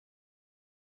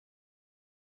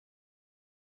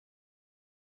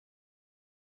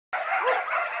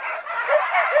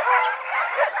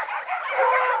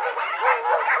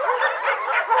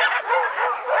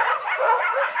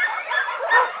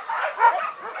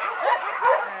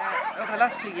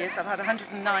last 2 years I've had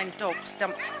 109 dogs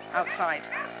dumped outside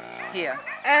here.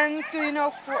 And do you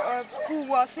know who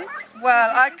was it?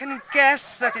 Well, I can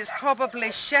guess that it's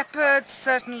probably shepherds,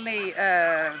 certainly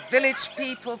village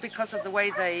people, because of the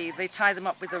way they tie them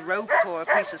up with a rope or a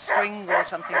piece of string or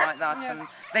something like that, and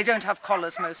they don't have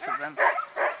collars, most of them.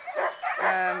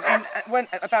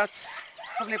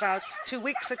 Probably about 2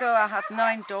 weeks ago, I had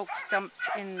 9 dogs dumped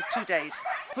in 2 days.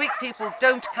 Greek people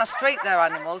don't castrate their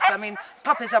animals. I mean,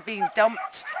 puppies are being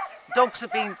dumped, dogs are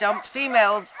being dumped,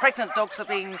 female pregnant dogs are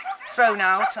being thrown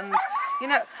out, and you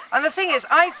know. And the thing is,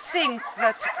 I think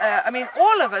that I mean,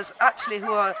 all of us actually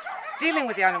who are dealing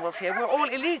with the animals here, we're all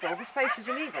illegal. This place is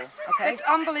illegal. Okay. It's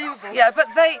unbelievable. Yeah, but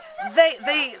they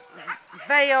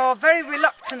are very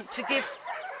reluctant to give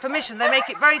permission. They make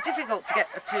it very difficult to get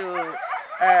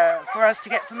for us to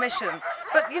get permission.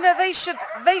 But you know, they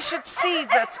should see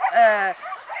that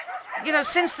you know,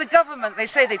 since the government, they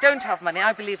say they don't have money.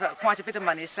 I believe that quite a bit of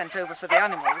money is sent over for the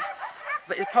animals,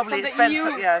 but it probably is spent.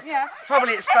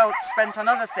 Probably it's spent on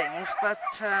other things. But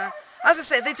as I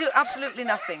say, they do absolutely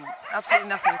nothing. Absolutely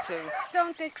nothing to.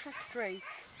 Don't they castrate?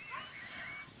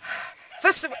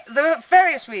 First of all, there are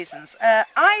various reasons.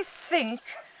 I think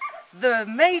the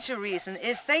major reason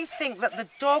is they think that the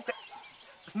dog's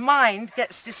mind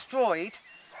gets destroyed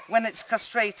when it's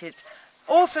castrated.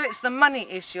 Also, it's the money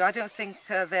issue. I don't think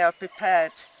they are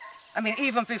prepared. I mean,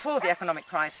 even before the economic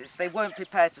crisis, they weren't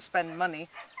prepared to spend money,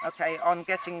 okay, on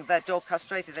getting their dog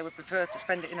castrated. They would prefer to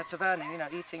spend it in a taverna, you know,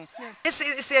 eating. Yeah.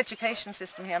 It's the education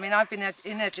system here. I mean, I've been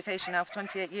in education now for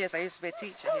 28 years. I used to be a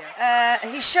teacher here.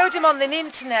 He showed him on the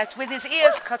internet with his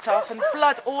ears cut off and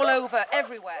blood all over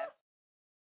everywhere.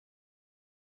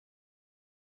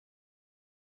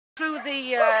 Through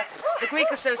the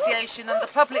Greek Association and the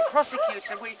public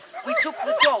prosecutor, we took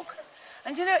the dog.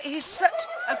 And you know, he's such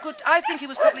a good, I think he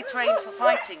was probably trained for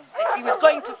fighting. He was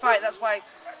going to fight, that's why.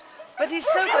 But he's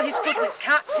so good, he's good with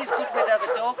cats, he's good with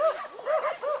other dogs.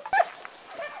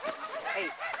 Hey.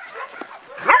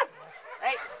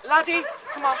 Hey, laddie,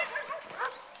 come on.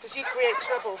 Because you create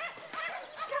trouble.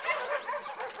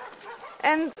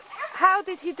 And how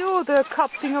did he do the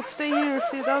cutting of the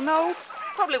ears, you don't know?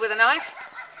 Probably with a knife.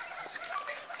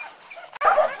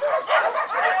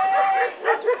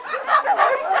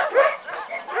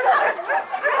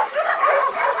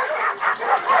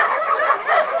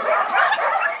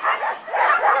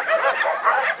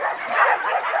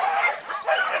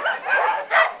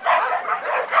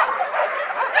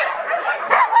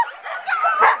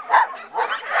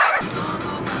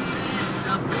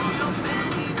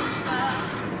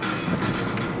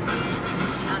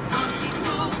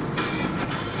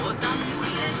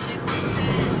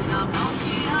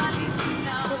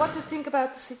 What do you think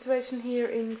about the situation here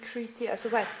in Crete as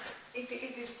well? It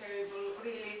is terrible,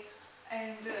 really,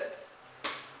 and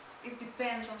it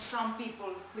depends on some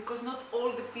people, because not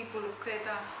all the people of Crete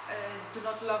do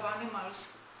not love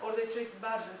animals or they treat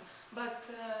badly, but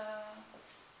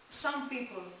some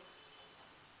people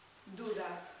do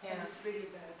that, and it's really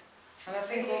bad. And I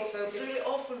think also it's really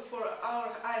awful for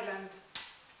our island.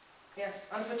 Yes,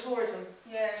 and for tourism.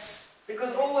 Yes.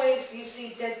 Because always you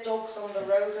see dead dogs on the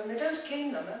road and they don't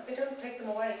clean them, they don't take them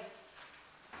away.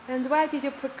 And why did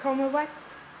you become a vet?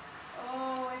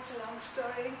 Oh, it's a long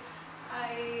story.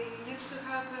 I used to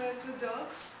have 2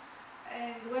 dogs,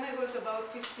 and when I was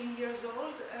about 15 years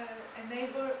old, a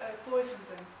neighbor poisoned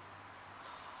them.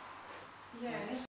 Yes.